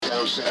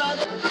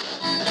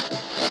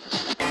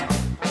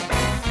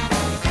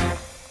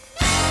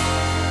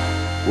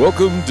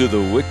Welcome to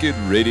the Wicked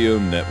Radio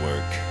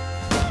Network.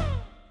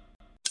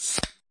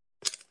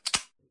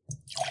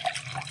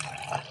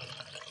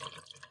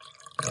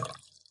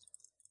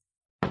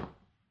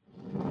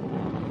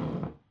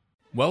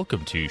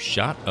 Welcome to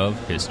Shot of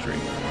History.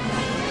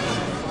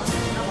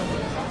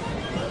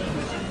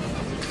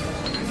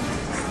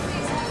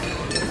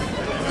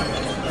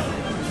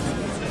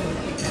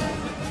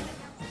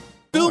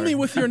 Fill me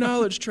with your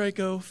knowledge,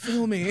 Traco.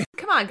 Fill me.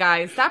 Come on,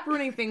 guys. Stop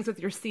ruining things with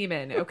your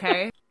semen,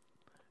 okay?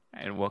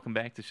 And welcome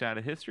back to Shot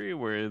of History,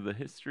 where the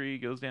history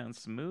goes down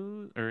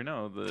smooth. Or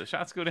no, the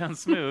shots go down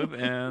smooth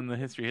and the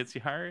history hits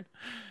you hard.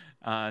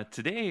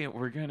 Today,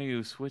 we're going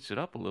to switch it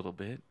up a little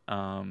bit.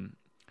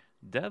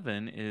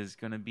 Devin is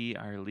going to be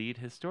our lead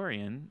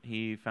historian.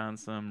 He found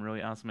some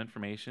really awesome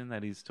information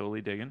that he's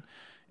totally digging.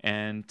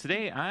 And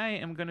today, I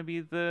am going to be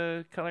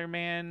the color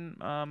man,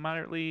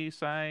 moderately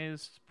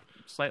sized,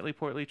 slightly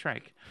portly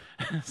trike.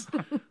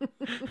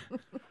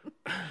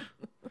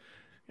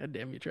 God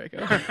damn you,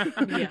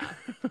 Traco.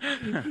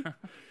 Yeah.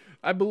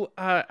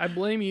 I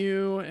blame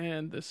you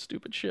and this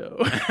stupid show.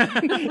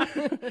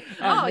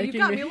 Oh, you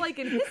got me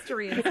liking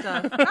history and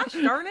stuff. Gosh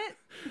darn it.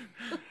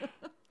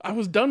 I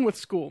was done with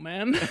school,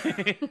 man.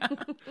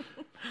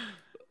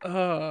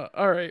 All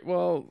right.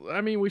 Well,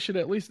 I mean, we should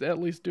at least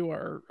do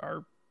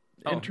our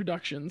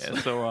introductions.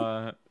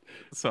 Yeah,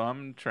 so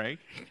I'm Trike.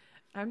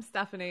 I'm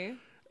Stephanie.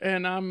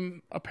 And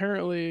I'm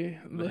apparently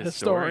the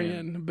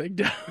historian, Big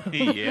Dev.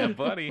 Yeah,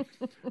 buddy.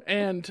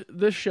 And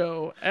this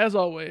show, as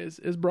always,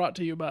 is brought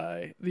to you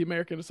by the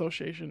American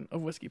Association of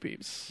Whiskey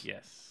Peeps.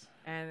 Yes.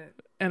 And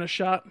a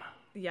shot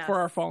for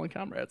our fallen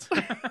comrades.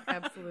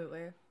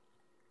 Absolutely.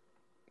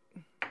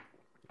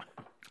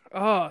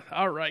 Oh,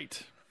 all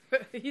right.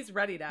 He's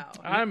ready now.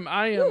 I'm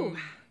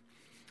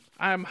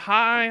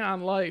high on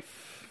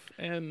life.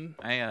 And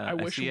I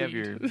wish see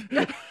we'd.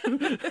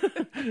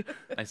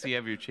 I see you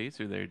have your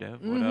chaser there, Dev.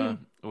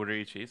 What are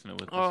you chasing it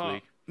with this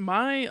week?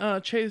 My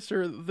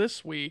chaser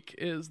this week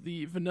is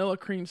the vanilla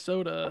cream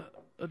soda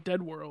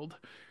Dead World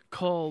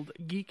called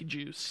Geek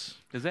Juice.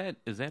 Is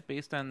that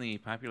based on the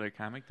popular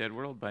comic Dead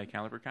World by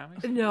Caliber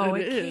Comics? No,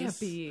 it is. Can't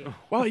be.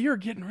 Wow, you're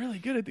getting really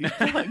good at these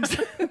plugs.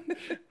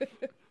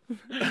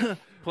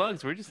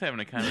 Plugs. We're just having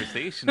a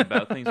conversation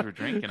about things we're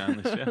drinking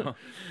on the show.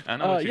 I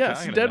know what you're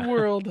talking Dead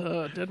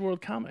about. Dead World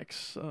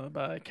Comics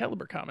by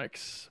Caliber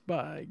Comics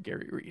by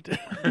Gary Reed.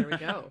 There we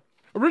go.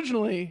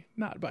 Originally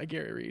not by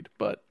Gary Reed,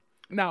 but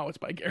now it's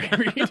by Gary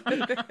Reed.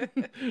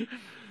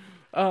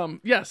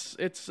 Yes,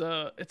 it's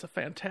a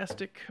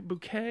fantastic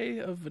bouquet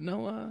of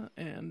vanilla,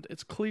 and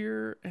it's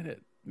clear, and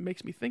it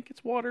makes me think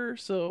it's water.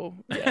 So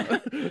yeah,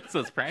 so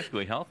it's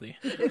practically healthy.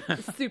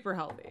 It's super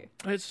healthy.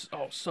 It's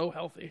so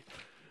healthy.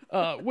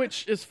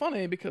 Which is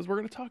funny because we're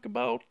going to talk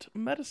about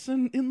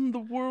medicine in the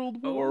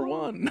World War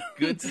One.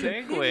 Good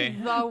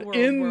segue.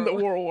 The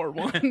World War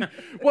One.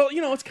 Well,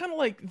 it's kind of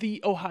like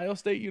the Ohio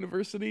State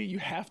University. You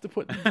have to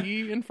put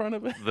the in front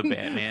of it. The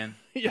Batman.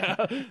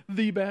 Yeah,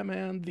 the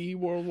Batman, the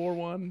World War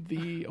One,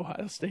 the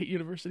Ohio State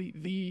University,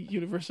 the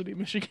University of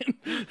Michigan.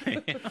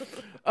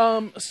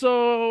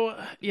 So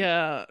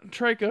yeah,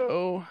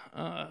 Trico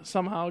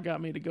somehow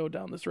got me to go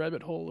down this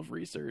rabbit hole of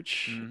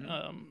research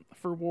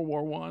for World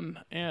War One,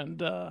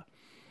 and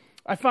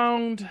I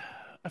found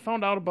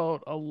out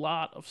about a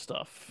lot of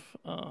stuff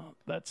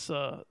that's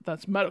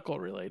medical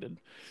related.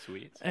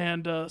 Sweet.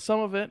 And some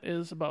of it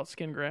is about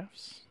skin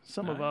grafts.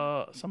 Some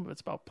of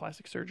it's about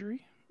plastic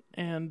surgery,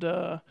 and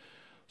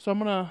so I'm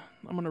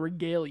gonna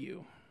regale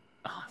you.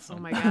 Awesome.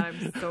 Oh my god,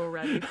 I'm so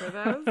ready for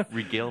this.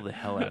 Regale the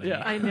hell out of me.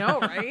 I know,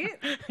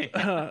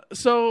 right?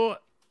 So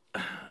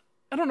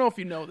I don't know if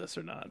you know this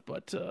or not,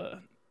 but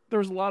there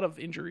was a lot of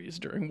injuries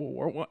during World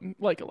War One.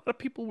 Like, a lot of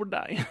people were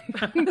dying.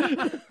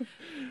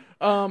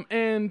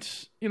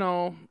 And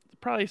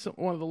probably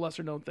one of the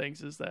lesser known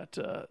things is that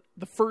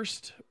the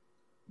first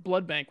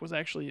blood bank was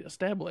actually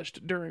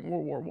established during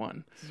World War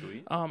One.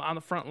 Sweet. On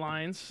the front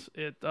lines.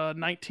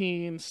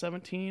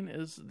 1917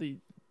 is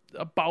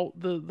about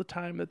the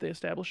time that they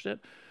established it.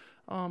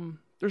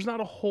 There's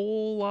not a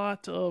whole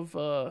lot of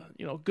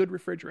good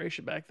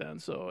refrigeration back then,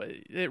 so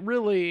it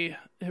really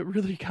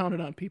counted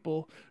on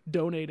people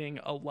donating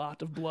a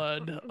lot of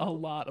blood a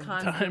lot of the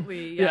time.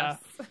 Constantly, yes.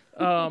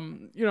 Yeah.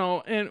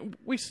 And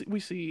we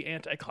see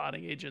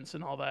anti-clotting agents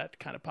and all that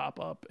kind of pop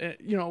up,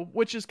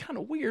 which is kind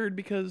of weird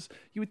because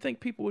you would think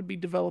people would be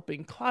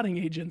developing clotting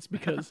agents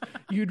because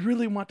you'd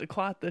really want to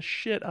clot the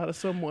shit out of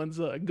someone's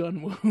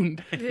gun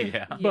wound.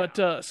 Yeah. But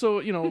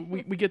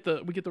we get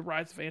the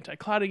rise of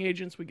anti-clotting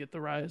agents, we get the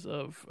rise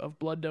of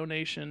blood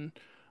donation,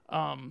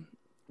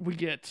 we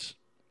get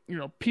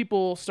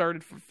people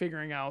started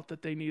figuring out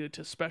that they needed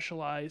to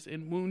specialize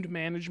in wound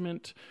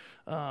management,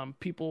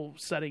 people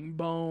setting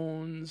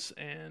bones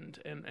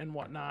and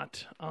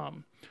whatnot.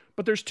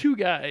 But there's two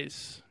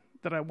guys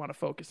that I want to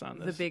focus on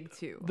this. The big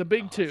two. The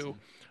big two.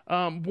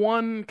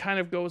 One kind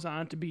of goes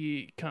on to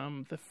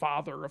become the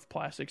father of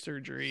plastic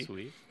surgery.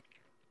 Sweet.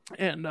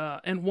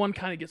 and one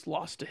kind of gets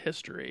lost to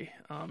history.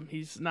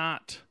 He's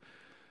not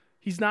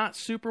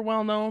super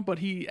well known, but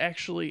he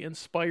actually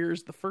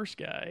inspires the first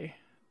guy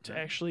to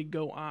actually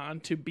go on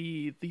to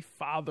be the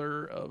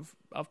father of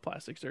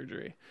plastic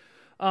surgery.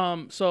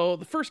 So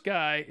the first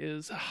guy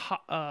is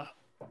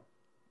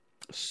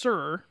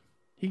Sir.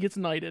 He gets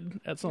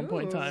knighted at some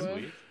point in time.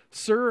 Sweet.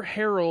 Sir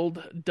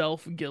Harold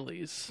Delph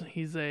Gillies.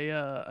 He's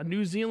a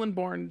New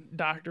Zealand-born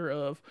doctor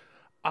of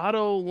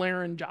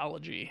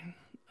otolaryngology.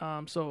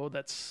 So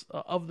that's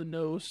of the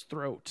nose,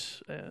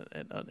 throat,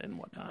 and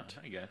whatnot.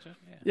 I gotcha.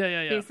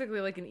 Yeah.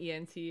 Basically like an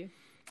ENT.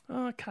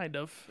 Kind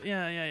of.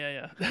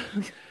 Yeah.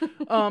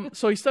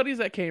 So he studies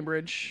at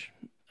Cambridge,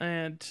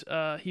 and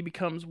he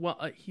becomes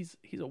he's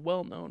a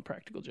well-known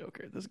practical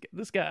joker.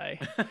 This guy,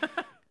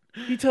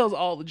 he tells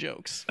all the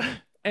jokes,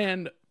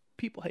 and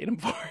people hate him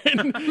for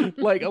it.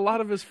 Like a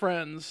lot of his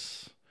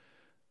friends,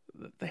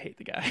 they hate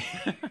the guy.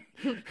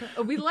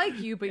 We like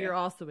you, but you're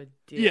also a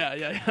dick.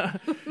 Yeah.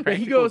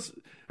 He goes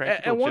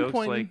Practical at one jokes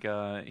point,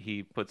 like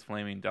he puts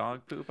flaming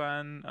dog poop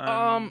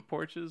on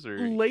porches, or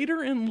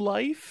later in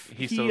life,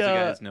 he sews the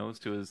guy's nose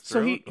to his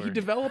throat. So he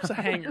develops a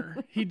hanger.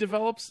 he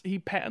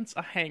patents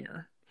a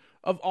hanger.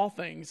 Of all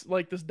things,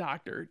 like this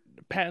doctor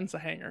patents a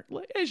hanger,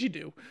 as you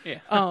do. Yeah.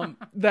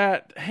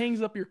 That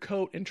hangs up your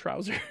coat and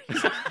trousers.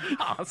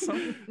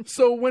 Awesome.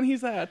 So when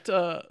he's at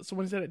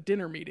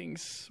dinner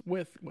meetings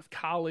with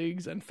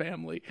colleagues and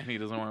family, And he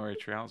doesn't want to wear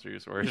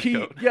trousers or his he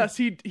coat.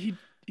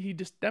 he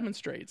just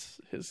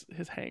demonstrates his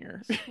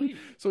hanger.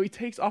 So he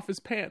takes off his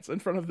pants in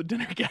front of the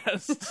dinner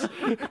guests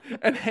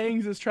and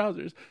hangs his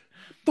trousers.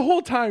 The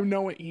whole time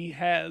knowing he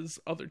has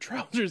other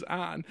trousers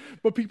on,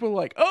 but people are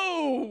like,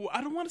 "Oh,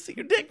 I don't want to see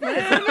your dick, man."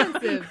 It's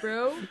offensive,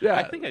 bro. Yeah,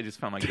 I think I just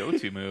found my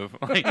go-to move.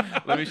 Like,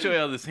 let me show you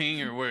how this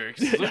hanger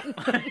works. Here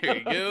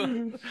you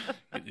go.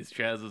 Get these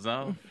trousers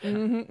off.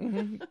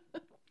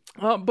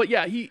 But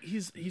yeah,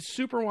 he's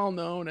super well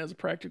known as a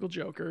practical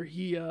joker.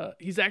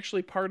 He's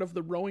actually part of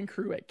the rowing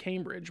crew at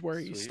Cambridge, where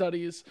he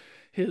studies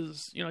he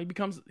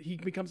becomes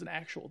an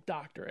actual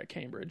doctor at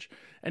Cambridge,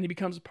 and he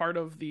becomes part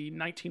of the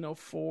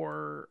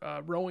 1904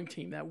 rowing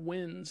team that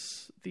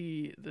wins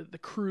the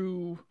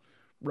crew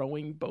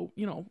rowing boat.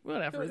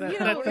 Whatever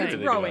that thing. It's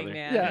rowing,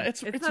 man. Yeah,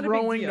 it's not a big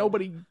rowing. deal.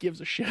 Nobody gives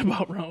a shit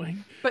about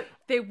rowing. But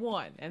they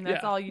won, and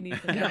that's all you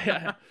need to know.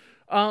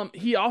 Yeah.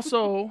 He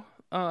also,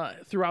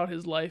 throughout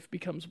his life,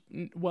 becomes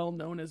well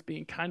known as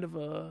being kind of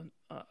a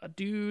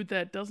dude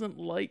that doesn't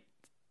like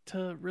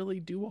to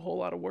really do a whole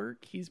lot of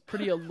work. He's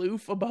pretty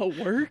aloof about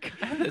work.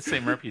 I have the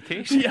same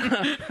reputation.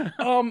 Yeah.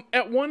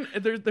 At one,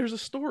 there's a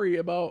story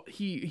about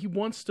he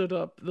once stood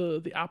up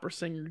the opera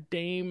singer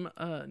Dame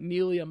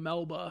Nelia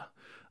Melba,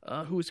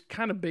 who was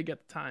kind of big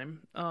at the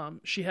time.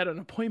 She had an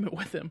appointment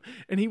with him,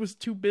 and he was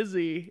too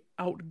busy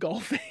out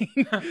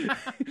golfing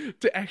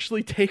to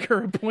actually take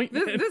her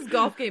appointment. This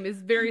golf game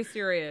is very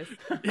serious.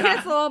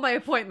 Cancel all my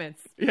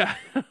appointments. Yeah.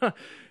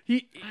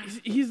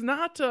 He's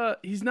not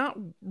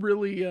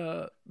really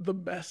the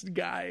best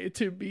guy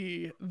to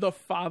be the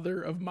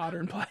father of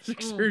modern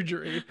plastic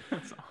surgery.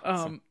 That's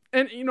awesome.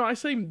 And I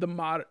say the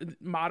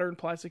modern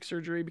plastic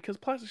surgery because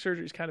plastic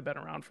surgery has kind of been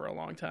around for a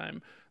long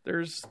time.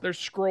 There's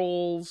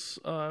scrolls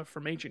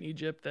from ancient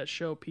Egypt that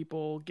show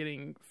people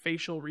getting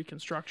facial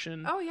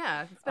reconstruction. Oh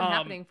yeah, it's been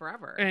happening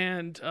forever.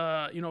 And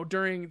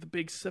during the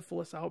big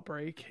syphilis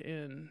outbreak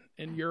in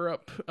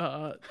Europe,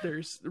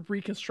 there's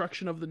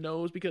reconstruction of the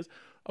nose because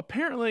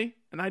apparently,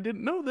 and I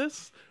didn't know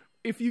this,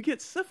 if you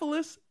get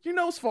syphilis, your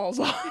nose falls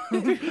off.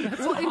 Well, if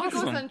it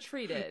goes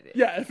untreated.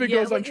 Yeah, if it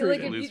goes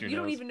untreated. Like if you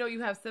don't even know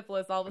you have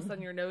syphilis, all of a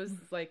sudden your nose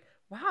is like,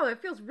 wow,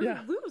 that feels really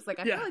loose. Like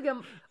I feel like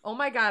oh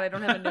my god, I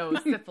don't have a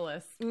nose,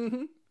 syphilis.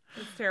 Mm-hmm.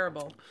 It's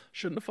terrible.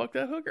 Shouldn't have fucked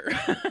that hooker.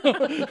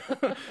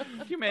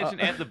 Can you imagine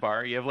at the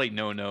bar, you have like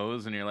no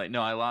nose, and you're like,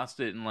 no, I lost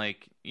it in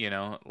like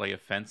a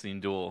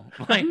fencing duel.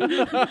 Like,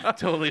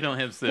 totally don't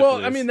have syphilis.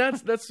 Well, I mean,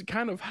 that's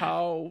kind of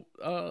how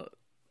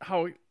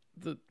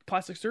the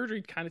plastic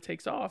surgery kind of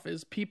takes off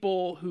is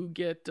people who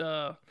get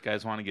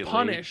guys want to get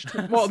punished.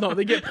 Well, no,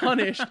 they get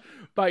punished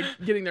by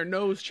getting their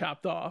nose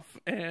chopped off,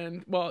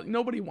 and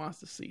nobody wants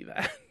to see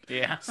that.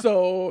 Yeah.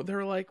 So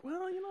they're like,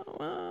 well,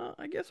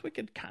 I guess we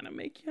could kind of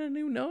make you a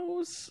new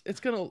nose. It's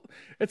gonna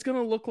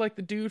look like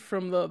the dude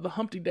from the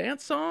Humpty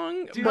Dance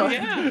song. Dude,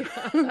 yeah.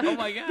 Oh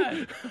my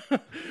god.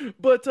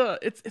 But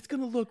it's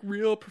gonna look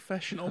real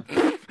professional.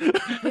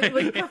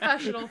 Like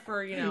professional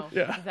for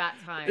that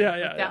time.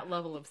 Yeah, that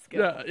level of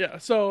skill. Yeah.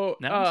 So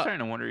now I'm starting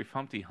to wonder if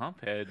Humpty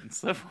Hump had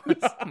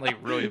syphilis, like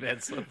really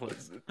bad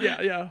syphilis.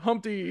 Yeah.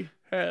 Humpty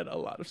had a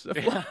lot of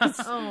syphilis.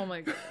 Oh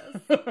my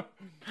goodness.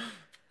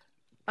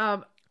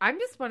 I'm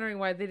just wondering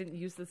why they didn't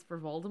use this for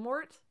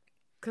Voldemort,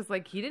 because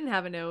he didn't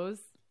have a nose.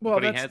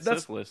 Well, but he had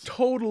syphilis.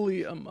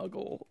 Totally a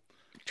Muggle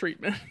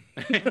treatment.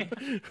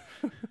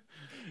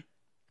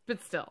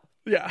 But still.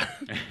 Yeah.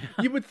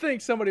 You would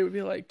think somebody would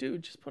be like,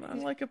 dude, just put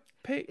on like a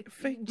fake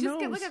just nose. Just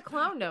get like a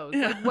clown nose.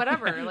 Yeah. Like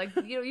whatever. Like,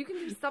 you can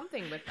do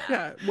something with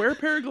that. Yeah. Wear a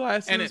pair of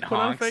glasses, and it put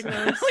honks. on a fake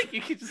nose. Like you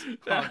could just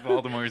honk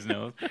Voldemort's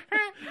nose.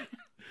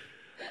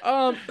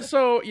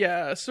 So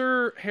yeah,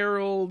 Sir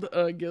Harold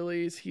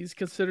Gillies, he's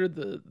considered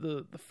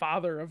the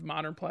father of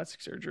modern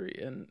plastic surgery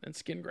and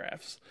skin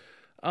grafts.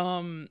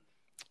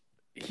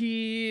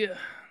 He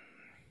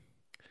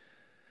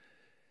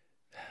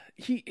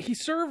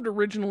served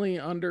originally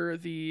under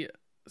the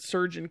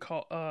surgeon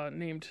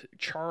named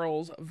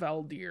Charles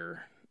Valdier.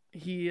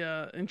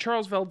 And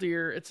Charles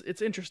Valdier,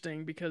 it's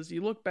interesting because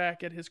you look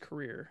back at his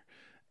career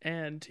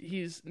and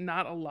he's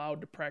not allowed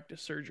to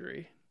practice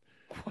surgery.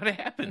 What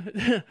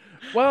happened?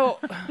 Well,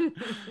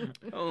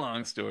 a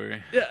long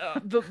story. Yeah,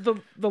 the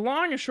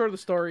long and short of the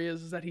story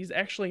is that he's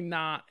actually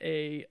not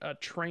a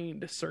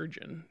trained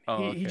surgeon.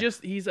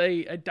 He's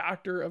a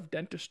doctor of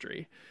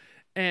dentistry.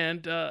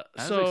 And I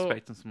was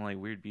expecting some like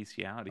weird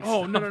bestiality.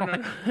 Oh, stuff.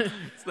 no.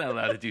 It's not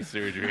allowed to do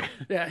surgery.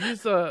 Yeah,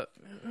 he's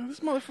this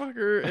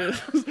motherfucker is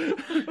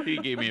He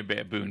gave me a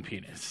baboon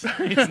penis.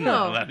 He's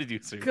not allowed to do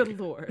surgery. Good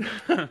Lord.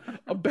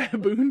 a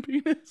baboon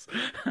penis.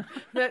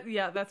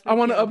 That's. I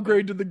want to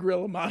upgrade to the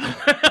gorilla model.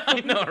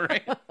 I know,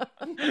 right?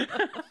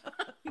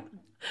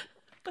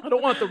 I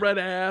don't want the red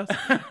ass.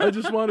 I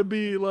just want to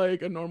be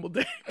like a normal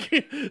dick.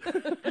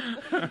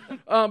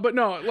 But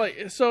no,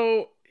 like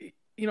so.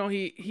 You know,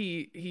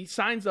 he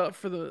signs up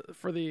for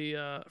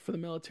the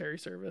military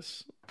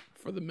service.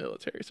 For the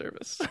military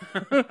service.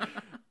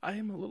 I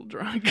am a little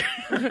drunk.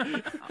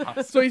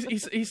 Awesome. So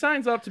he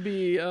signs up to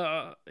be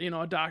a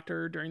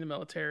doctor during the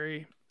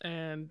military.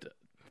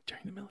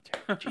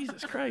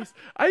 Jesus Christ,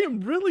 I am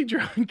really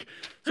drunk.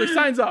 So he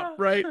signs up,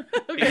 right?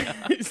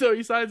 Okay. So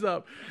he signs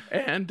up,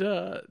 and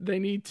they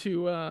need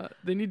to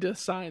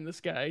assign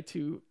this guy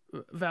to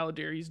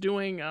Valdier. He's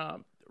doing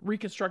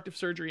reconstructive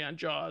surgery on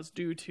jaws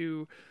due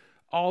to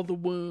all the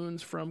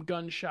wounds from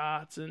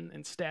gunshots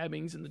and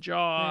stabbings in the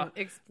jaw.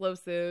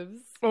 Explosives.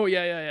 Oh,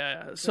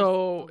 yeah.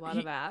 So a lot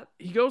of that.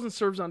 He goes and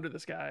serves under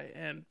this guy,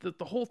 and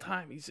the whole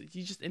time he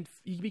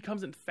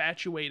becomes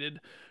infatuated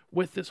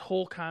with this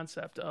whole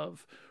concept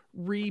of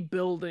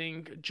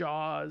rebuilding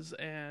jaws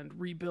and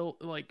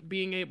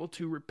being able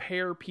to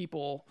repair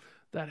people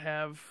that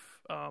have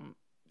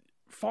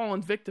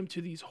fallen victim to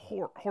these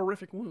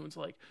horrific wounds,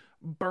 like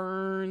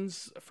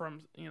burns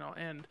from,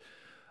 and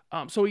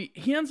so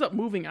he ends up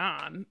moving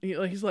on.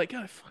 He's like,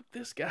 God, fuck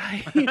this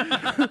guy.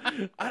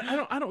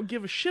 I don't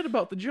give a shit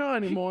about the jaw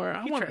anymore.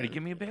 He's trying to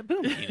give me a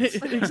baboon penis.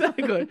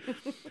 Exactly.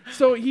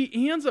 So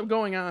he ends up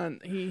going on.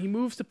 He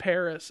moves to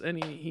Paris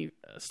and he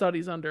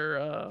studies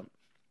under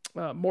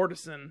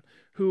Mortison,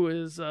 who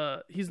is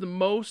he's the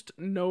most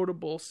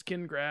notable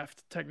skin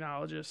graft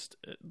technologist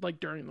like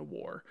during the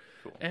war.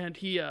 Cool. And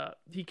he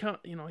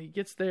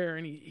gets there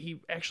and he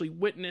actually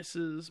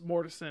witnesses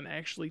Mortison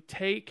actually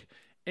take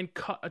and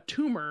cut a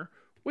tumor,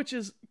 which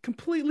is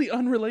completely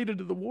unrelated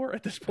to the war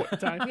at this point in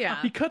time.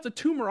 Yeah. He cuts a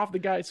tumor off the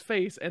guy's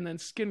face and then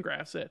skin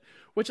grafts it,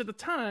 which at the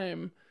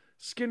time,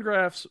 skin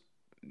grafts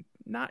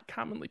not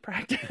commonly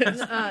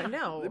practiced.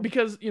 No.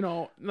 Because,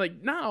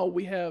 like now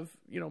we have,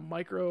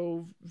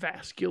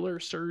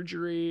 microvascular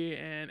surgery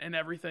and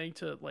everything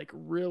to like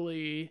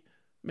really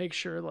make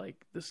sure like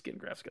the skin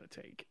graft's going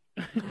to take.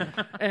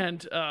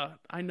 And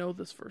I know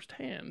this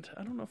firsthand.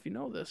 I don't know if you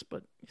know this,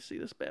 but you see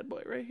this bad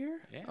boy right here?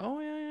 Yeah. Oh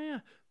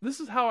yeah. This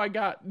is how I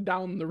got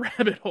down the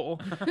rabbit hole.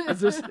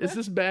 Is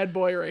this bad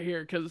boy right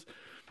here? Because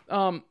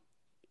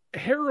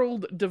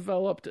Harold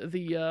developed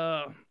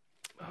the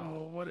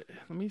let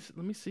me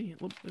see.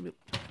 Let me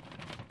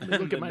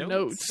look at my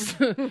notes.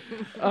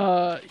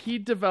 He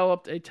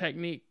developed a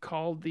technique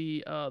called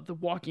the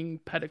walking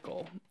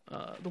pedicle,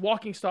 the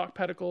walking stock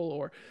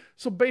pedicle,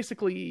 so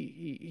basically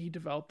he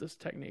developed this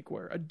technique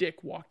where a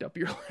dick walked up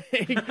your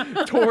leg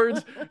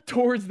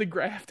towards the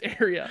graft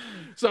area.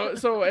 So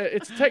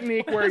it's a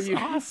technique where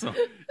awesome.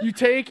 you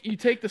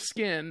take the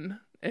skin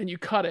and you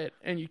cut it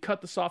and you cut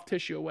the soft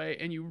tissue away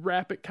and you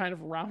wrap it kind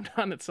of around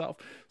on itself.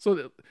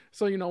 So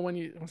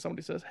when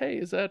somebody says, "Hey,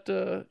 is that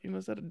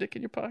is that a dick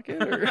in your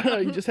pocket, or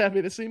are you just happy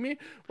to see me?"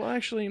 Well,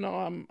 actually,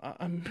 I'm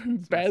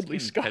badly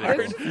scarred.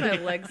 It's just my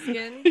leg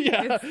skin.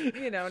 Yeah,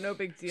 it's, no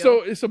big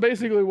deal. So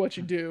basically, what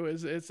you do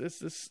is it's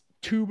this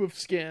tube of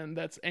skin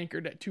that's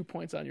anchored at 2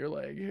 points on your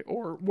leg,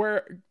 or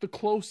where the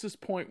closest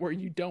point where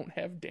you don't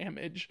have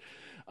damage.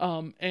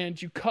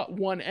 And you cut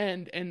one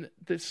end, and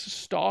this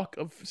stalk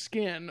of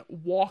skin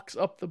walks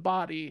up the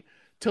body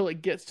till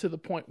it gets to the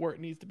point where it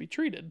needs to be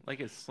treated.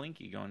 Like a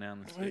slinky going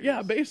down the stairs.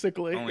 Yeah,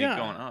 basically. Only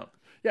going up.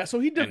 Yeah, so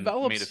he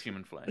develops... made of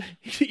human flesh.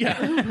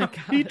 Yeah.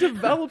 He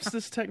develops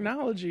this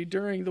technology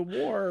during the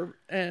war,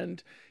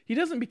 and he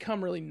doesn't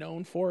become really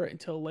known for it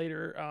until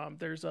later.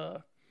 There's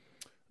a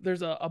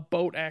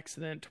boat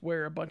accident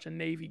where a bunch of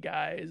Navy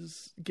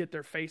guys get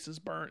their faces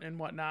burnt and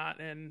whatnot,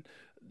 and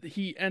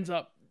he ends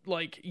up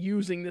like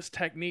using this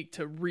technique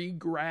to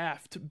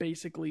regraft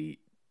basically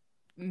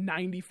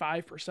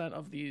 95%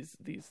 of these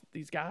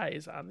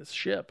guys on this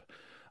ship.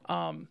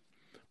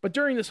 But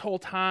during this whole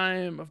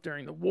time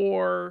during the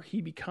war,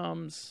 he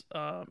becomes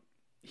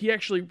he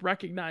actually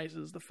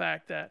recognizes the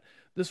fact that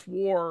this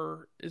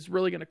war is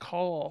really going to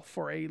call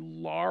for a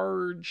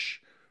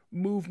large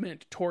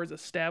movement towards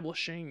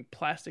establishing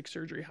plastic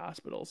surgery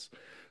hospitals.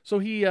 So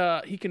he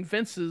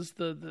convinces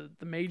the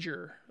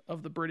major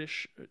of the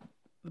British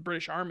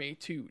Army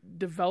to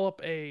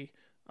develop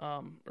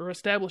or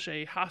establish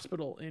a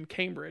hospital in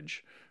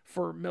Cambridge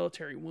for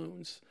military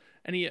wounds,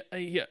 and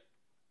he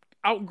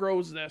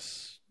outgrows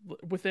this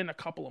within a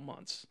couple of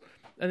months,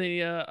 and then he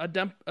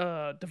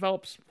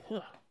develops.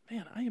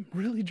 Man, I am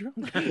really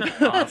drunk.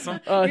 Awesome.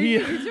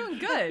 You're doing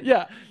good.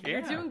 Yeah,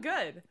 You're doing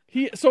good.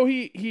 He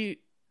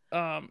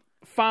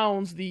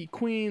founds the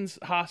Queen's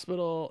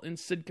Hospital in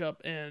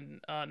Sidcup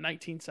in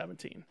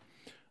 1917.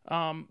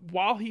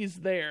 While he's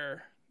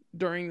there,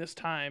 during this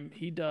time,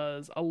 he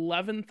does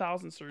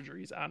 11,000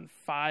 surgeries on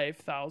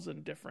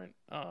 5,000 different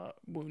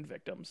wound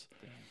victims.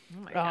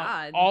 Oh my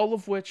God. All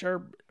of which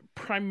are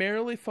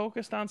primarily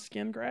focused on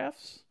skin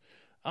grafts.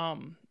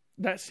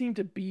 That seemed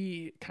to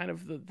be kind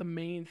of the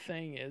main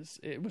thing. Is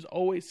it was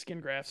always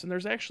skin grafts. And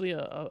there's actually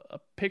a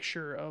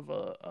picture of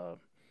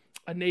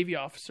a Navy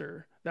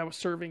officer that was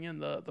serving in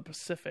the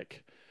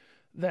Pacific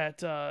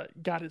that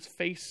got his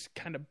face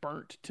kind of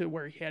burnt to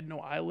where he had no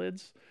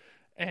eyelids.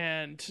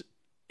 And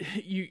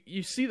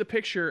you see the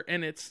picture,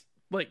 and it's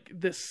like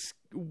this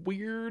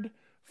weird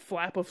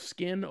flap of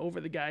skin over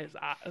the guy's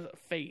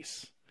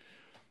face.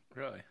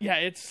 Really? Yeah,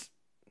 it's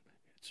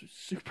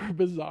super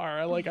bizarre.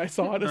 I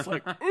saw it, it's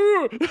like,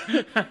 ooh!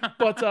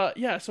 But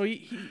yeah, so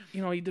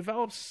he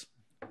develops,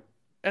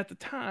 at the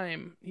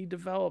time, he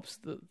develops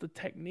the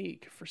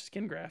technique for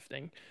skin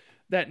grafting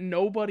that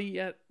nobody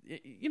yet,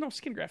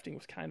 skin grafting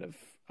was kind of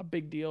a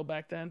big deal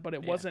back then, but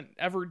it wasn't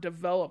ever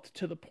developed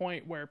to the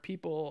point where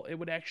it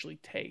would actually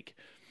take.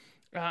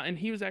 And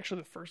he was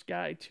actually the first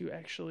guy to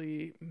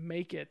actually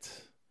make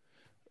it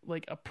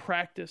like a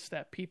practice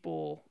that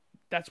people,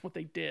 that's what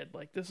they did.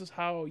 Like, this is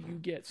how you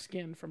get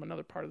skin from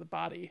another part of the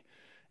body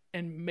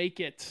and make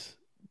it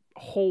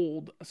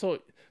hold. So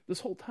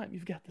this whole time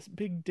you've got this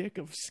big dick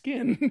of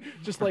skin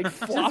just like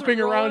flopping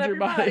around your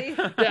body.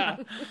 Yeah.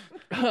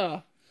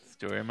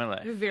 Story of my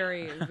life.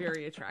 Very,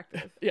 very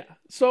attractive. Yeah.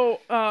 So,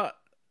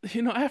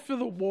 after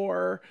the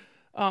war,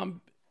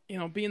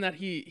 being that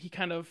he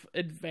kind of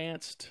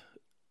advanced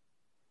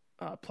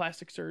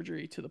plastic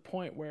surgery to the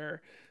point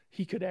where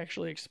he could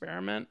actually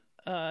experiment,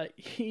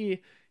 he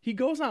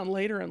goes on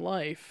later in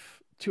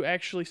life to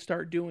actually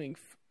start doing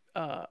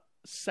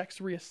sex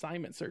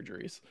reassignment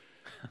surgeries.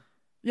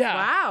 Yeah.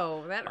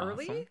 Wow, that Awesome.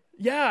 early?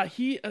 Yeah,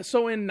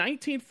 so in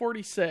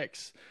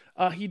 1946,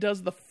 he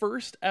does the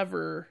first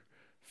ever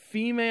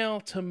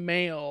female to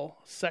male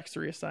sex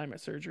reassignment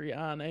surgery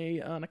on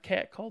a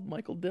cat called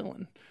Michael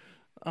Dillon.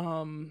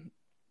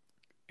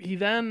 He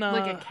then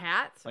Like a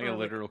cat? Like a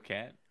literal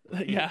cat?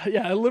 Yeah,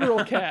 a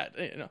literal cat.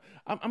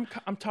 I'm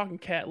talking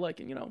cat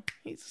like,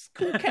 he's a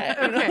cool cat.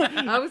 Okay.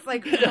 I was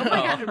like, oh my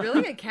God,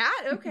 really? A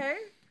cat? Okay.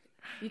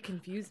 You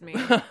confused me.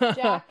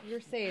 Jack,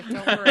 you're safe.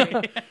 Don't worry.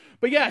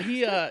 But yeah,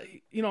 he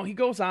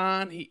goes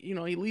on. He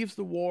leaves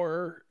the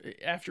war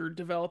after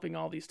developing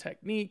all these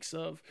techniques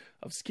of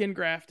skin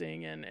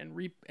grafting and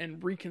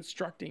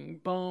reconstructing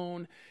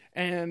bone.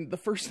 And the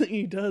first thing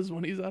he does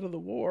when he's out of the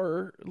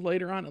war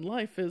later on in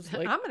life is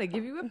like, I'm going to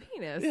give you a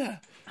penis. Yeah,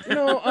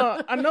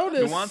 I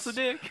noticed. Who wants a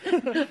dick?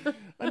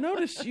 I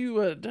noticed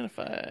you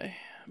identify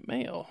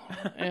male,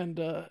 and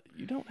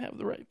you don't have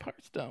the right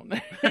parts down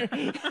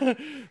there.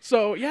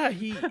 So yeah,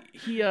 he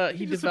Just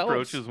develops.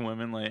 approaches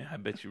women like, I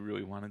bet you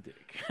really want a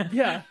dick.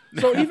 Yeah.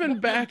 So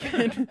even back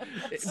in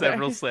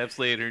Several slaps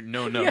later,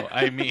 no,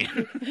 I mean.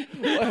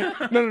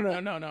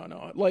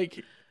 No.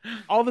 Like,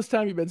 all this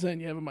time you've been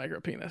saying you have a micro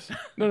penis.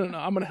 No.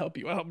 I'm gonna help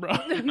you out, bro.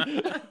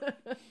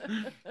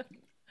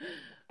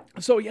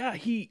 So yeah,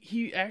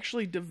 he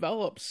actually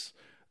develops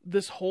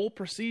this whole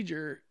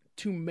procedure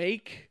to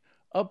make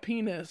a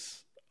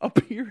penis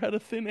appear out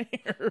of thin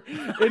air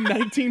in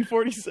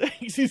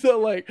 1946. He's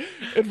like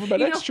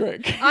informatics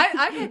trick.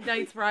 I've had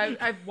nights where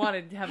I've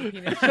wanted to have a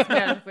penis just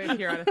magically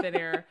appear out of thin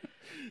air.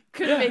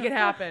 Couldn't make it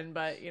happen,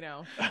 but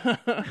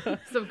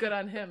so good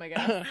on him, I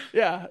guess.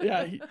 Yeah.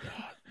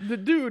 The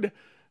dude,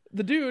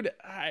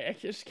 I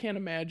just can't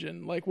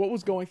imagine like what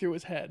was going through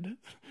his head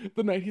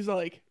the night he's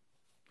like,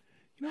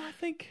 I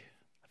think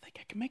I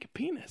can make a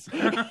penis.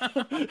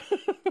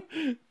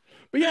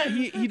 But yeah,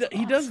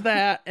 he does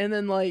that, and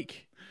then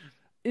like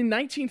in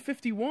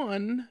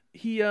 1951,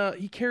 he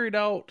carried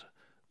out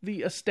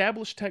the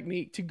established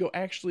technique to go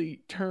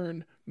actually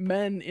turn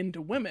men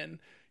into women.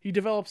 He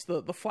develops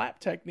the flap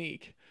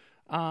technique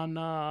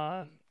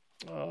on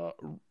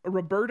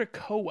Roberta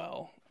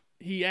Cowell.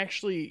 He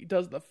actually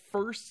does the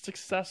first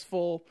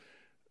successful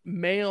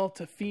male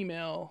to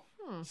female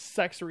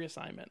sex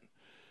reassignment.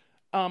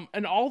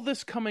 And all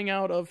this coming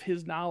out of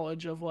his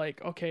knowledge of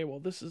like, okay, well,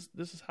 this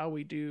is how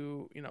we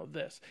do,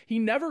 this. He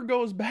never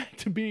goes back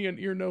to being an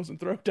ear, nose, and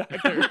throat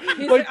doctor.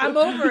 He's like, I'm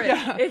over it.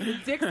 Yeah.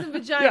 It's dicks and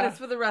vaginas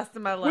for the rest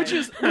of my life.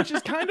 Which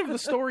is kind of the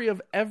story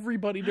of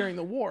everybody during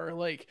the war.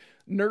 Like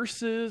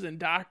nurses and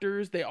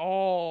doctors, they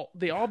all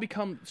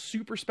become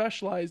super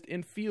specialized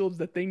in fields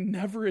that they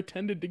never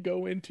intended to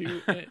go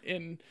into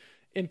in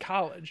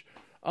college.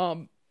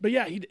 But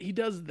yeah, he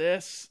does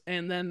this,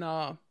 and then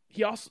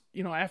he also,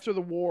 after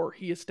the war,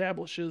 he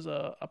establishes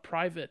a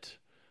private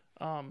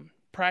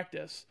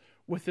practice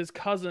with his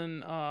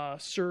cousin,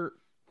 Sir,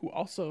 who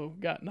also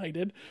got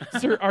knighted,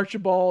 Sir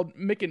Archibald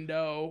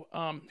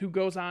McIndoe, who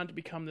goes on to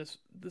become this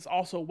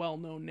also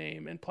well-known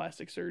name in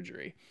plastic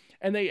surgery.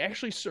 And they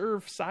actually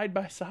serve side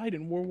by side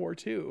in World War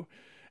II.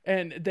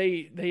 And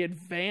they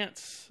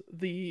advance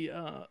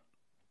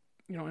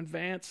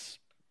advance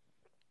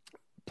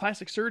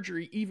plastic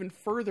surgery even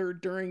further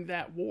during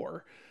that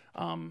war.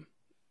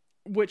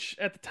 Which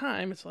at the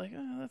time it's like,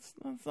 that's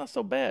not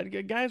so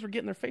bad. Guys were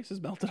getting their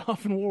faces melted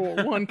off in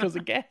World War I because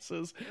of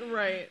gases.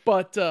 Right.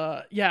 But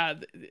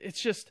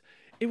it's just,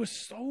 it was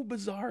so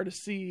bizarre to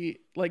see,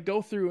 like,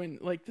 go through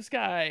and, like, this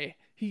guy,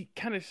 he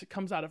kind of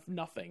comes out of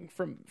nothing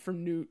from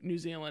New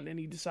Zealand, and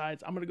he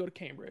decides, I'm going to go to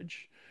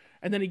Cambridge.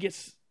 And then he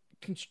gets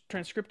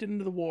transcripted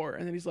into the war,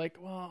 and then he's like,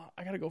 well,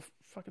 I got to go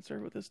fucking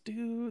serve with this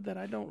dude that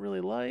I don't really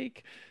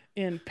like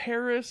in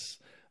Paris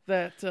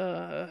that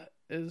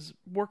is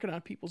working on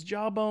people's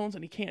jawbones,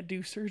 and he can't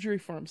do surgery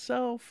for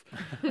himself.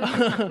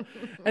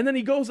 And then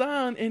he goes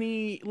on and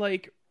he,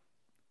 like,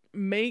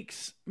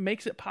 makes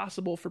it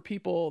possible for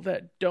people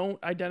that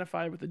don't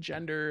identify with the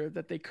gender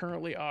that they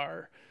currently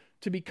are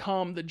to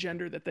become the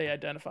gender that they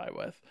identify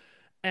with.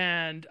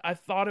 And I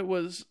thought it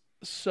was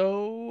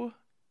so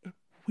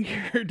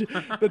weird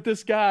that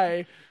this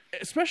guy,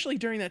 especially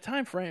during that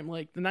time frame,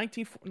 like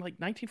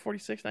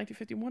 1946,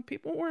 1951,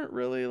 people weren't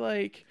really,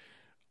 like,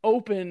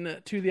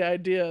 open to the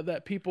idea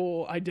that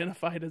people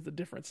identified as a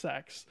different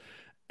sex.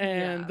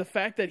 And the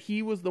fact that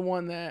he was the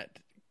one that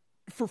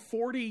for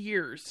 40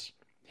 years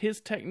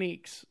his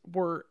techniques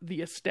were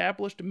the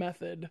established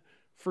method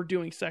for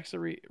doing sex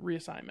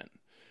reassignment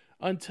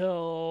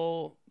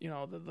until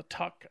the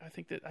tuck. I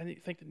think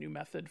the new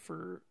method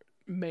for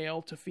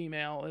male to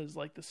female is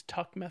like this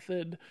tuck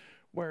method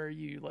where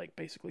you, like,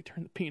 basically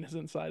turn the penis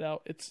inside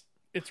out.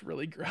 It's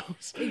really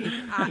gross.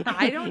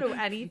 I don't know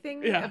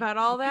anything about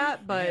all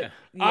that, but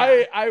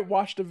I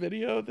watched a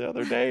video the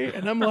other day,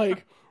 and I'm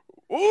like,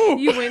 ooh!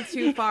 You went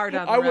too far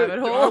down the rabbit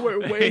hole. I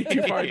went way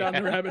too far down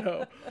the rabbit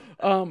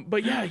hole.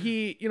 But yeah,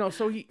 he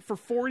for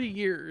 40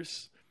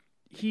 years,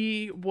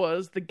 he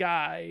was the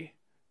guy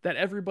that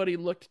everybody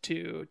looked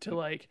to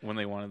like when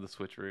they wanted the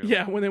switcheroo.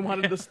 Yeah, when they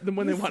wanted the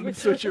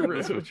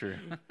switcheroo. The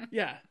switcheroo.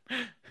 Yeah,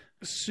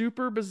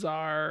 super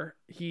bizarre.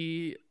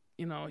 He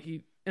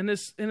and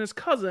his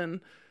cousin,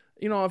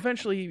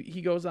 eventually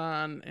he goes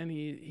on and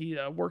he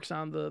works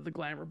on the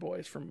Glamour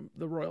Boys from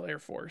the Royal Air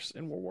Force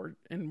in World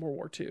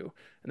War II, and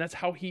that's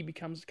how he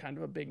becomes kind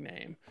of a big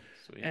name.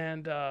 Sweet.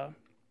 And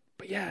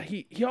but yeah,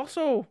 he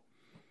also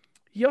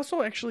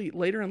actually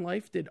later in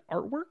life did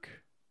artwork.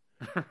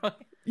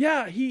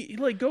 Yeah, he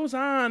like goes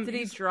on. Did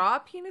he draw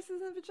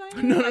penises and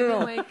vaginas?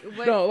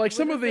 No. No, like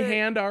some of the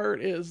hand art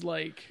is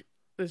like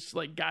this,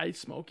 like, guy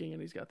smoking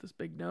and he's got this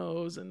big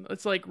nose, and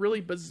it's like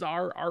really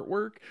bizarre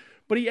artwork.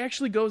 But he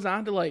actually goes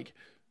on to, like,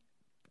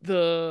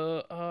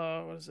 the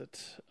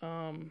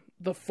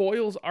the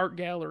Foyles Art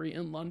Gallery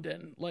in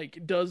London,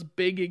 like, does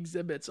big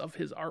exhibits of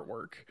his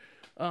artwork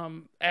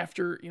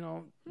after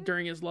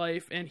during his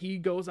life, and he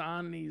goes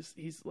on and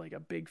he's like a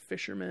big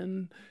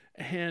fisherman,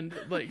 and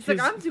like he's like,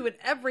 I'm doing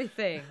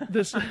everything.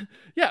 This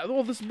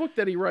book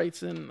that he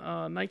writes in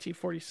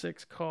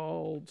 1946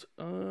 called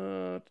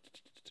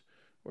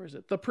where is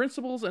it? The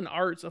Principles and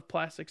Arts of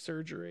Plastic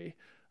Surgery.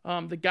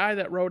 The guy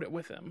that wrote it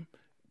with him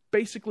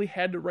basically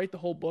had to write the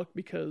whole book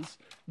because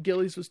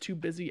Gillies was too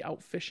busy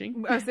out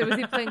fishing. So was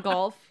he playing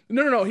golf?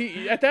 No.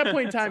 He at that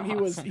point in time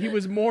he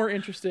was more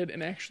interested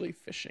in actually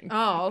fishing.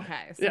 Oh,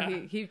 okay.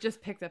 So he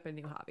just picked up a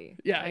new hobby.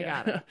 Yeah, I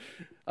got it.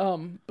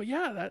 But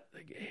yeah, that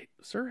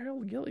Sir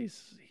Harold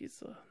Gillies,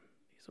 he's a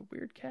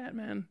weird cat,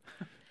 man.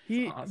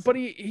 Awesome. But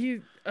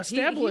he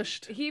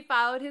established he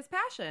followed his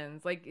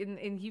passions, like,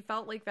 and he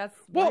felt like that's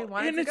what he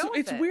wanted to go with.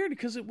 It's weird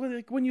because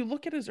when you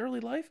look at his early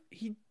life,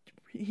 he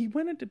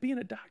went into being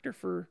a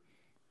doctor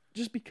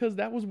just because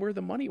that was where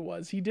the money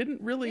was. He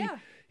didn't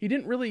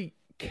really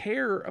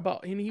care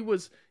about, and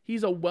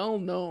he's a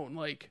well-known,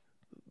 like,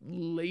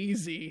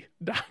 lazy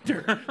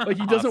doctor. Like,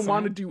 he doesn't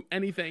want to do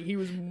anything. He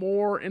was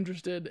more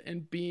interested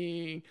in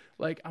being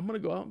like, I'm gonna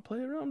go out and play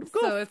around with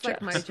golf. So it's like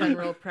my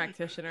general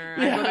practitioner.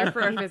 I go there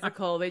for a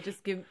physical.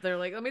 They're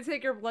like, let me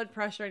take your blood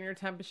pressure and your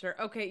temperature.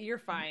 Okay, you're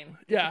fine.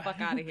 Get the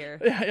fuck out of here.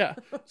 Yeah.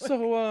 So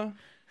what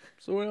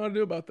do I want to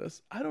do about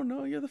this? I don't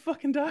know. You're the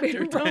fucking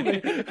doctor. Tell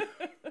me.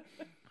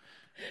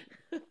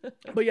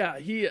 But yeah,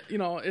 he,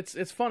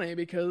 it's funny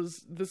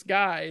because this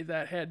guy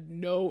that had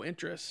no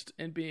interest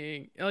in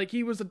being, like,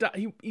 he was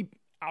he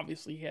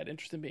obviously had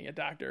interest in being a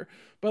doctor,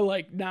 but,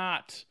 like,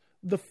 not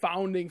the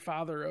founding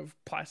father of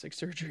plastic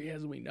surgery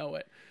as we know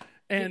it.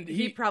 And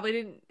he probably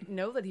didn't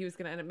know that he was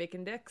going to end up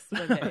making dicks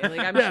one day.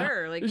 Like, I'm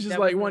sure. Like, it's just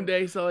like one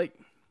day, so, like,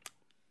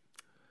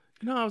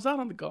 I was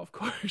out on the golf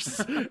course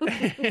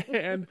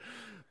and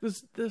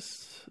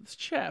this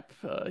chap,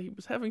 he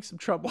was having some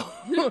trouble.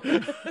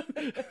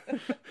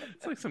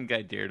 It's like some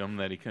guy dared him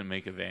that he couldn't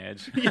make a vag.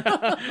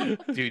 Yeah.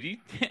 Dude,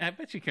 I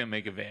bet you couldn't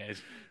make a vag.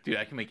 Dude,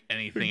 I can make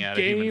anything out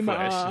of human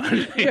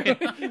flesh.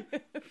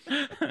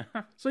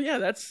 So yeah,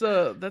 that's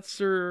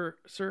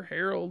Sir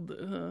Harold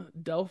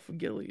Delph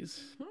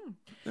Gillies.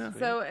 Yeah.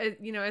 So,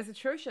 as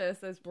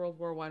atrocious as World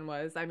War I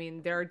was, I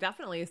mean, there are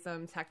definitely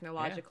some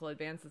technological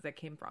advances that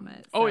came from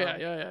it. Oh So-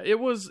 yeah. It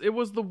was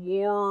the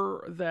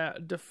war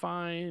that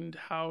defined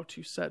how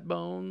to set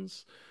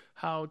bones,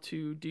 how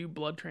to do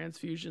blood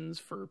transfusions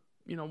for,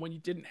 when you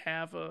didn't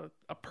have a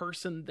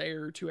person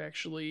there to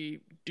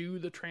actually do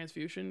the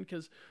transfusion.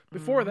 Because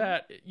before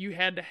that, you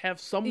had to have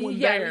someone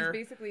Yeah, there. it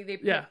was basically they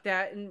put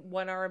that in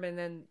one arm and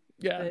then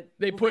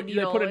They put a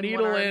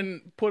needle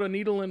in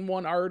one in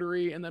one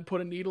artery and then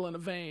put a needle in a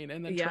vein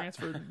and then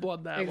transferred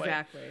blood that way.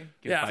 Exactly.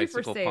 Yeah. Super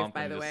bicycle safe, pump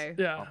by and the just way.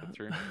 Yeah. pump it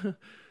through.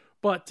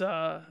 But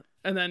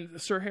and then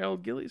Sir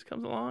Harold Gillies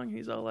comes along.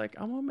 He's all like,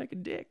 "I'm gonna make a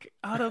dick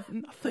out of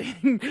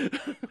nothing."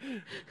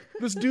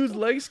 This dude's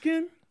leg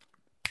skin,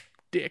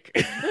 dick.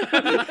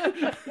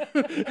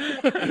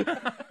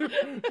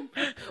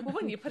 Well,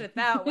 when you put it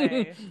that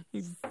way,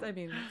 I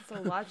mean,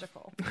 so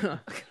logical.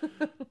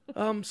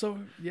 So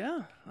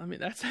yeah, I mean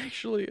that's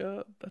actually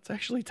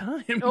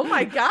time. Oh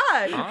my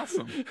god!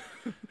 Awesome.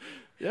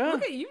 Yeah.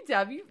 Look at you,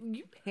 Deb.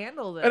 You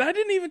handled it. And I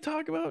didn't even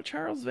talk about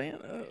Charles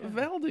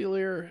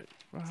Valdelir,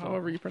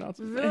 however you pronounce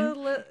his name.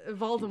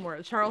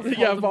 Voldemort. Charles.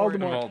 Yeah,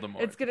 Voldemort.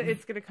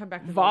 It's gonna come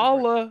back to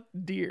Vala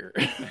Deer,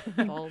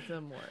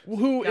 Voldemort.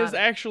 who Got is it.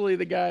 actually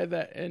the guy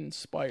that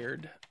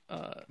inspired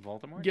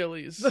Voldemort?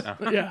 Gillies.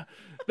 Yeah,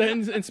 that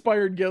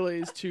inspired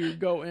Gillies to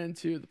go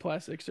into the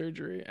plastic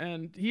surgery,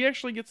 and he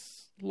actually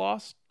gets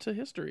lost to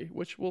history,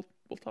 which we'll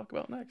talk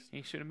about next.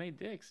 He should have made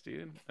dicks,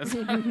 dude. That's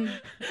That's in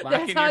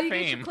how your you get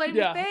fame. your claim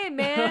Yeah. to fame,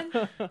 man.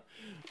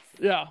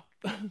 Yeah,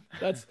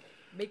 that's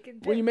Making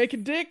when you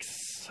making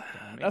dicks.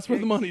 That's where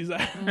the money's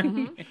at.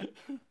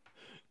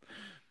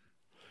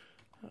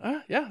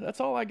 Yeah, that's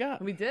all I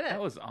got. We did it.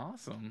 That was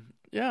awesome.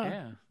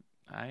 Yeah.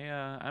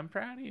 Yeah. I'm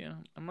proud of you.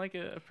 I'm like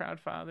a proud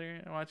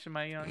father watching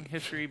my young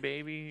history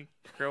baby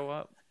grow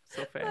up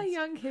so fast. A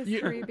young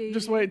history baby.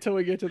 Just wait till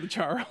we get to the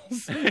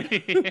Charles.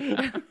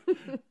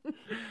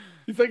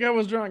 You think I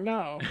was drunk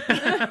now?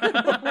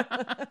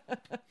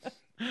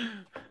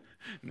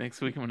 Next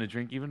week I'm gonna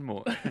drink even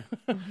more.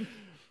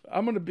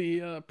 I'm gonna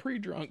be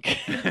pre-drunk.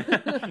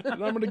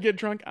 And I'm gonna get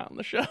drunk on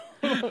the show.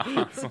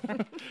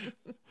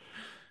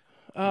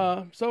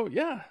 Awesome. So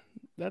yeah,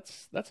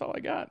 that's all I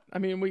got. I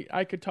mean,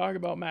 I could talk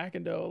about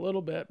McIndoe a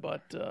little bit,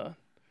 but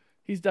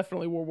he's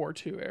definitely World War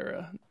II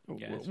era.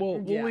 Yeah,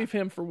 We'll leave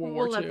him for World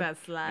War We'll II. let that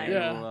slide. Maybe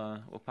Yeah.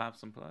 we'll pop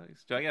some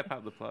plugs. Do I gotta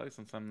pop the plugs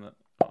on some of the?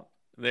 Oh,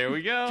 there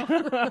we go.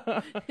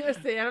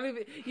 Seriously, I don't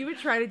even. You would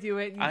try to do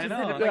it, and you I just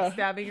end know. up like Yeah.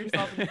 stabbing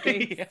yourself in the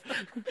face. Yeah.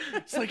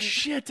 It's like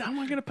shit. How am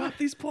I gonna pop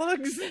these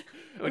plugs?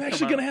 I'm would actually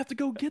come gonna out. have to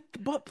go get the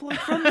butt plug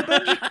from the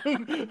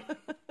bedroom.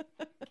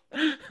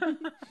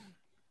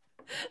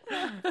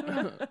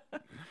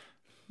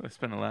 I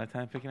spent a lot of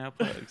time picking out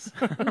plugs.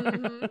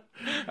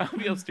 I'll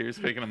be upstairs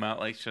picking them out.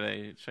 Like, should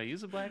I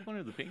use the black one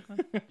or the pink one?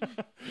 I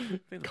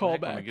think the Call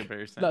black one would back. get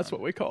better sound. That's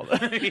what we call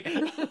that.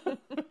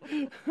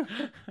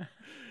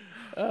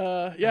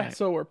 Yeah.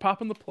 So we're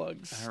popping the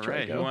plugs. All right.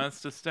 Draco. Who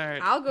wants to start?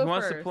 I'll go Who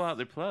wants to first. pull out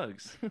their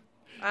plugs?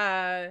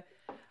 I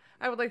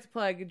would like to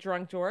plug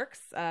Drunk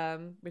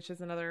Dorks, which is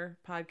another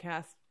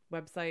podcast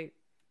website.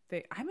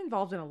 I'm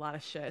involved in a lot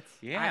of shit.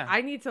 Yeah.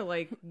 I need to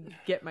like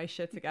get my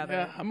shit together.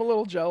 Yeah, I'm a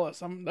little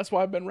jealous. That's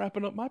why I've been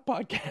wrapping up my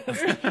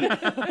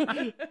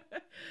podcast.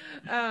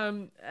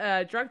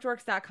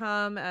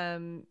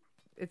 Drunkdorks.com.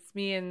 It's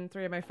me and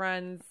three of my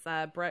friends,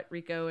 Brett,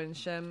 Rico, and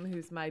Shim,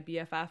 who's my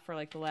BFF for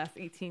like the last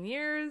 18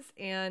 years.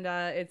 And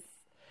it's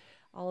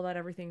all about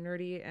everything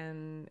nerdy,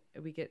 and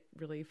we get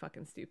really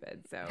fucking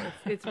stupid. So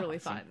it's really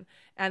fun.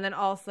 And then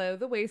also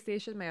The Way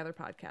Station, my other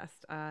podcast,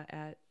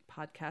 at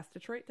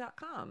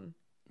podcastdetroit.com.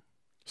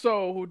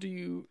 So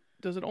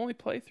does it only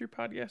play through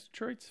Podcast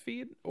Detroit's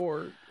feed,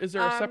 or is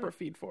there a separate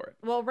feed for it?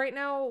 Well, right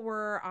now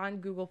we're on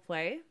Google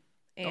Play,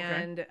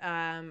 and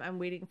I'm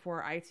waiting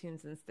for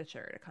iTunes and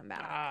Stitcher to come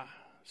back. Ah,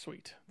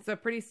 sweet. So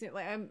pretty soon,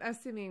 like I'm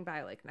assuming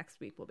by like next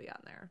week we'll be on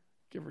there.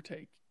 Give or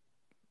take.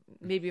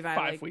 Maybe by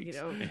 5 like weeks.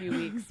 a few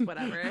weeks,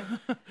 whatever.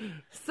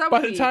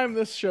 By the time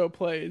this show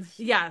plays,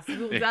 yes,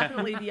 we'll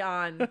definitely be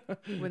on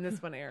when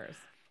this one airs,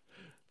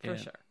 for Yeah.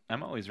 sure.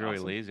 I'm always really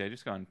lazy. I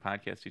just go on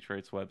Podcast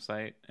Detroit's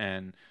website,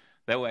 and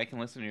that way I can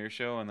listen to your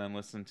show and then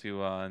listen to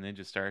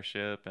Ninja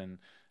Starship and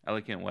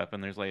Elegant Weapon.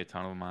 There's like a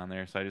ton of them on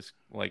there, so I just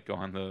like go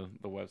on the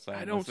website. I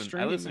and don't listen.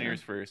 stream, I listen to man.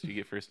 yours first. You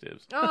get first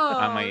dibs Oh,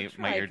 on my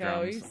Trico,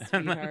 eardrums. you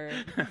sweetheart.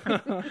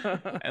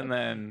 And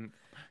then,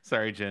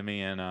 sorry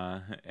Jimmy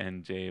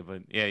and Jay,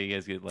 but yeah, you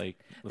guys get like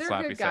the They're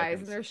sloppy good guys,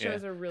 seconds. and their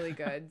shows are really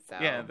good. So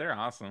Yeah, they're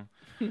awesome.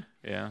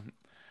 Yeah.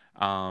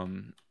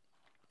 And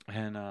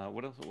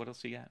what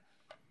else you got?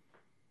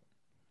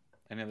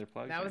 Any other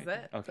plugs? That or was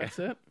anything? it. Okay. that's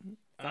it.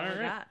 That's all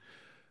I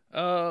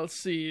got. Let's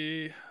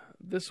see.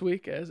 this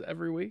week, as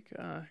every week,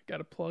 got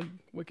to plug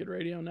Wicked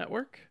Radio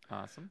Network.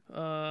 Awesome.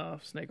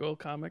 Snake Oil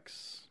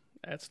Comics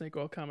at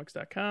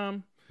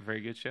snakeoilcomics.com.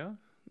 Very good show.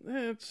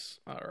 It's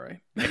all right.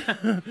 It's all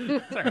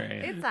right.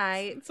 It's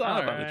aight. It's all I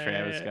right. love the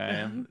Travis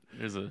guy.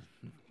 There's a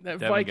That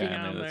Devin Viking guy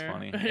in on there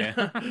there.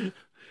 that's funny.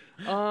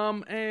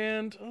 Yeah.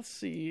 And let's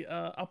see.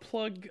 I'll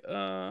plug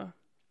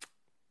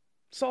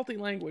Salty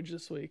Language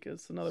this week.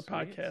 It's another Sweet.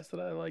 podcast that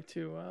I like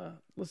to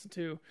listen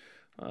to.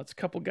 It's a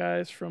couple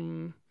guys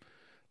from.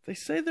 They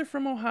say they're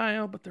from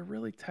Ohio, but they're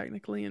really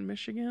technically in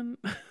Michigan.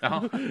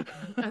 Oh,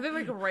 Are they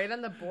like right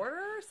on the border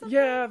or something?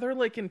 Yeah, they're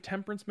like in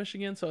Temperance,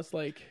 Michigan, so it's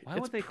like why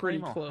it's would they pretty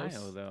claim close.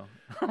 Ohio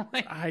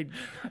though?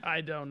 I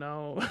don't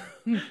know.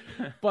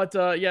 But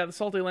yeah, the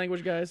Salty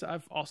Language guys,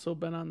 I've also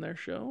been on their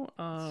show.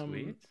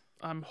 Sweet.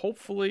 I'm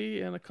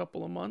hopefully in a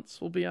couple of months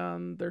we'll be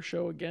on their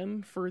show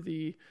again for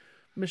the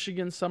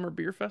Michigan Summer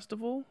Beer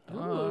Festival Nice.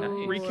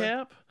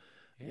 recap.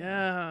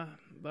 Yeah,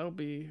 that'll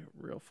be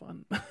real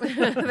fun.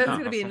 That's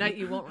gonna be a night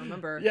you won't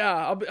remember. Yeah,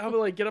 I'll be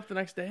like get up the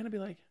next day and I'll be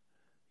like,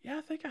 yeah,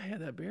 I think I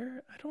had that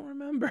beer. I don't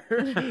remember.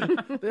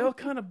 They all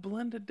kind of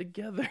blended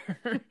together.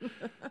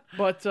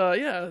 But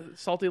yeah,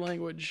 Salty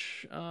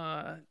Language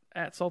at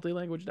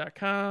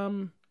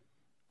saltylanguage.com,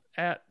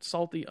 at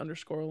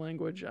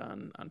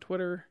salty_language on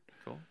Twitter.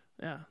 Cool.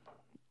 Yeah,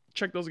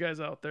 check those guys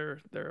out. They're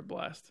a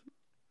blast.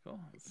 Cool.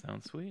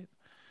 Sounds sweet.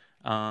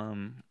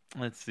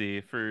 Let's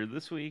see. For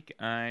this week,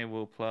 I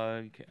will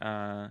plug.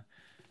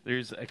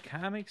 There's a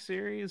comic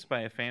series by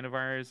a fan of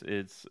ours.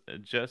 It's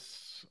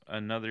Just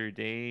Another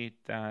Day.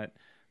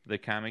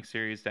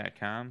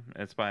 thecomicseries.com.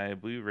 It's by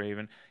Blue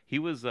Raven. He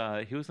was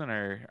in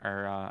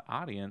our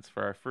audience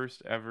for our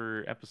first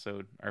ever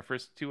episode, our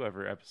first 2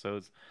 ever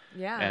episodes.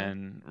 Yeah.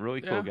 And really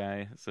cool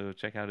Yeah. guy. So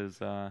check out his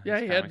He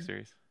comic had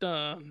series.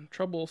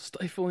 trouble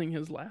stifling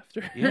his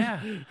laughter.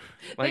 Yeah.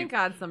 Thank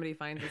God somebody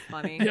finds us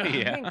funny.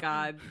 Yeah. Thank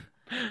God.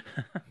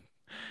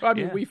 I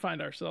mean, Yeah. we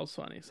find ourselves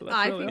funny, so that's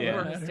I really think all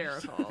we're that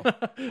matters.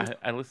 hysterical.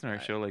 I listen to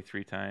our show like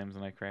 3 times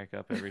and I crack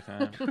up every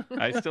time.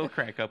 I still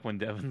crack up when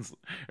Devin's,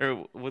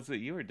 or was it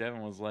you or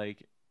Devin was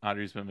like,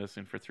 Audrey's been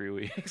missing for 3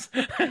 weeks.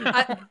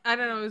 I don't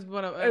know. It was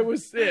one of It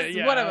was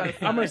yeah. one of us.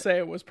 I'm gonna say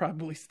it was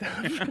probably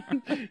Steph.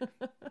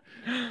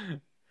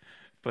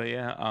 But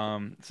yeah,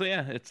 so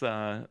yeah, it's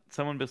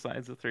someone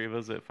besides the 3 of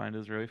us that find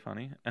us really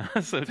funny.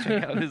 So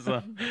check out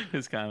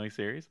his comic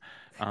series.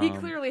 He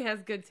clearly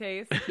has good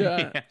taste.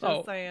 Yeah. Just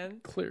Oh,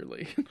 saying.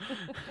 clearly.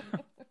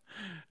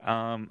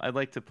 I'd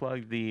like to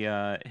plug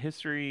the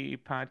History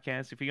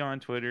Podcast. If you go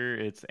on Twitter,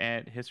 it's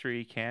at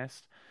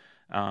HistoryCast.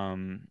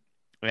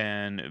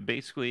 And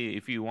basically,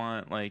 if you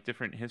want like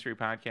different history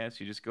podcasts,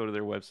 you just go to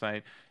their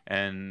website,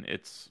 and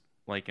it's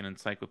like an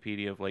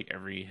encyclopedia of like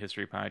every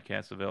history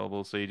podcast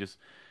available. So you just,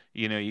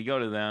 you go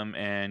to them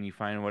and you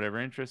find whatever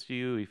interests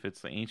you, if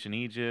it's the ancient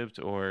Egypt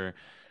or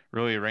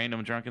really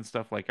random drunken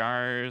stuff like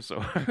ours,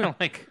 or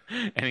like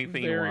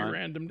anything Very you want.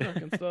 random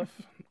drunken stuff.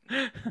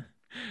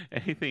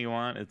 Anything you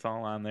want, it's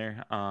all on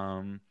there.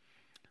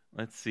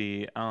 Let's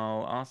see.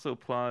 I'll also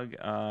plug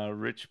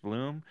Rich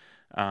Bloom.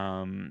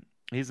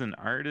 He's an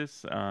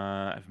artist.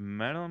 I've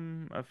met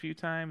him a few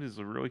times. He's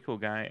a really cool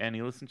guy, and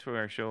he listens to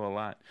our show a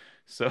lot.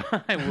 So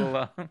I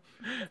will.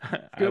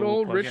 Good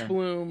old plug Rich him.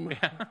 Bloom.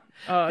 Yeah.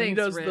 He Thanks,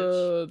 does Rich.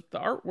 the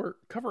artwork,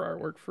 cover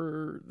artwork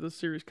for the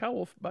series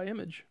Cowolf by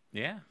Image.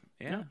 Yeah.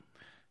 Yeah.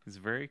 It's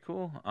very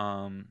cool.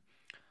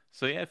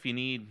 So yeah, if you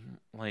need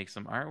like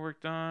some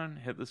artwork done,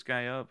 hit this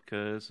guy up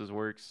because his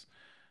work's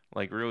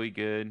like really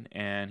good,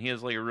 and he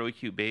has like a really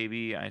cute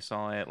baby I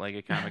saw at like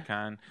a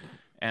Comic-Con.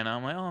 And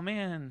I'm like, oh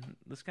man,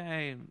 this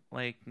guy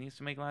like needs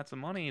to make lots of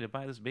money to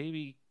buy this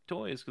baby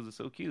toys because it's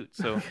so cute.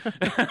 So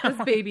This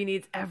baby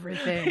needs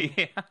everything.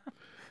 yeah,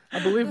 I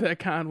believe that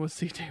con was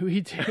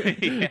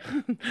C2E2.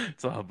 yeah,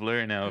 it's all a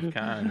blur now of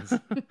cons.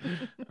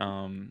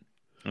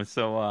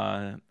 So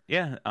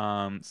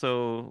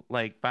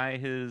like buy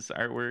his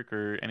artwork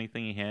or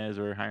anything he has,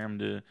 or hire him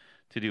to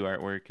do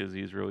artwork because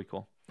he's really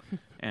cool.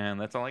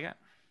 And that's all I got.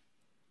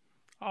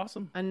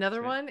 Awesome. Another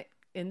Sweet. one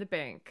in the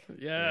bank.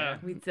 Yeah.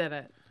 We did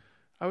it.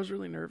 I was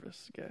really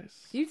nervous, guys.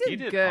 You did, You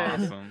did good.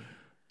 awesome.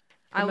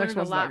 I The next learned a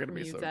one's not lot gonna from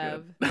be you, so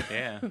Dev.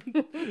 Yeah,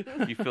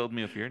 you filled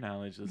me with your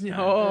knowledge this time.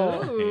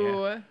 Oh.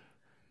 Ooh.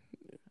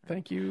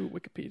 Thank you,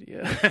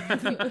 Wikipedia.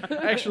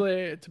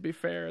 Actually, to be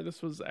fair,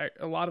 this was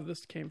a lot of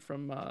this came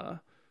from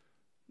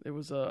it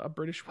was a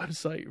British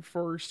website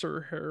for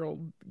Sir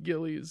Harold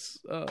Gillies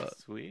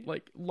Sweet.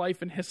 like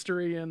life and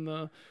history, and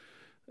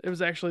it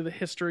was actually the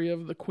history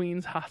of the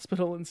Queen's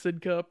Hospital in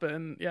Sidcup,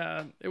 and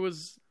yeah, it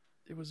was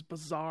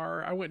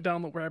bizarre. I went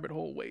down the rabbit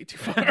hole way too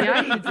far.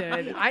 Yeah, you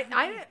did. I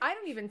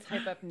don't even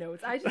type up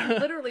notes. I just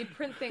literally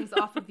print things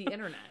off of the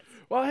internet.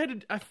 Well,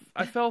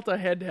 I felt I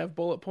had to have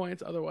bullet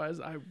points, otherwise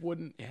I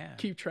wouldn't Yeah.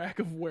 keep track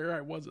of where I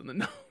was in the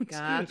notes.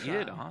 Gotcha. You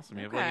did awesome.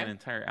 You have like Okay. an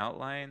entire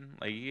outline.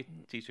 Like you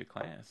could teach a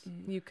class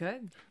You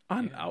could.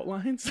 On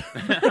outlines.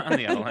 on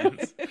the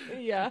outlines.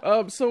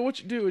 Yeah. So what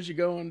you do is you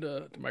go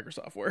into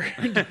Microsoft Word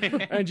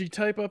and you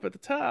type up at the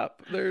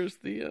top. There's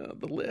the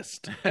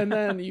list, and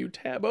then you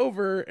tab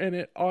over, and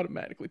it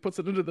automatically puts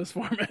it into this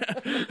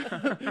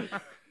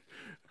format.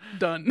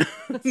 Done.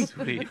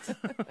 Sweet.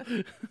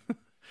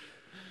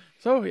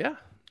 So yeah,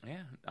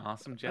 Yeah.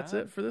 Awesome job. that's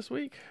it for this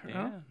week.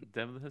 Yeah.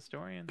 Deb the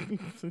historian.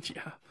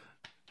 Yeah.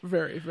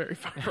 Very, very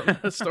far from a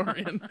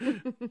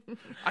historian.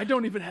 I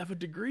don't even have a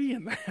degree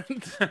in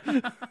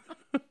that.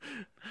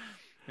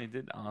 They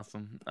did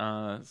awesome.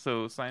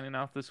 So signing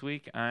off this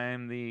week,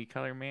 I'm the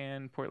color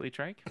man, Portly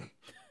Trike.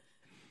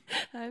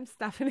 I'm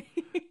Stephanie.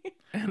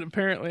 And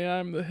apparently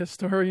I'm the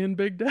historian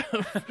Big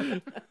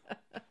Dev.